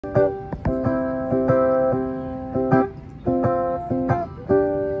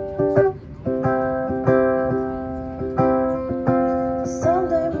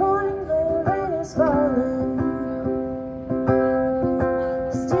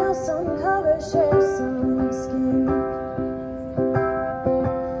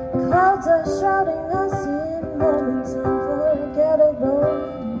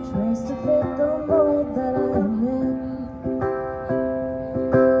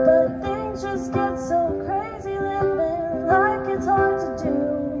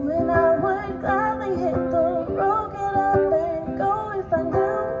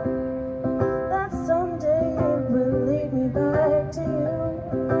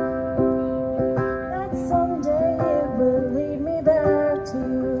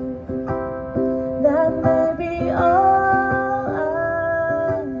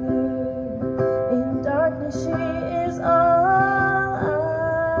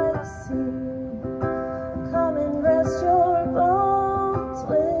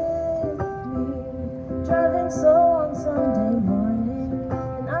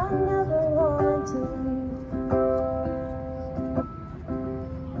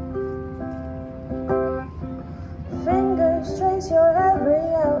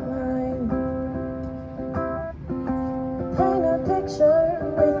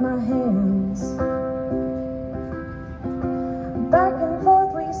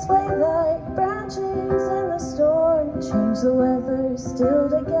Suppose the weather's still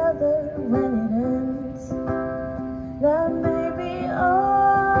together when it ends. That may be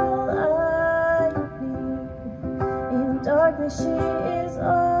all I need. In darkness she is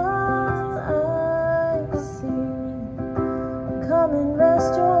all I see. Come and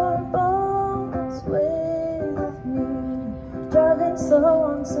rest your bones with me. Driving slow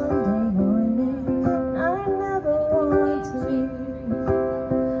on Sunday morning, I never want to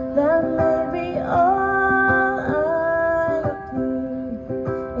leave. That may be all I need.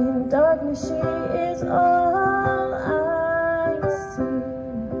 In darkness she is all I see.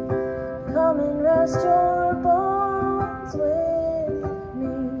 Come and rest your bones with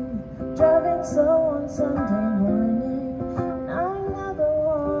me. Driving slow on Sunday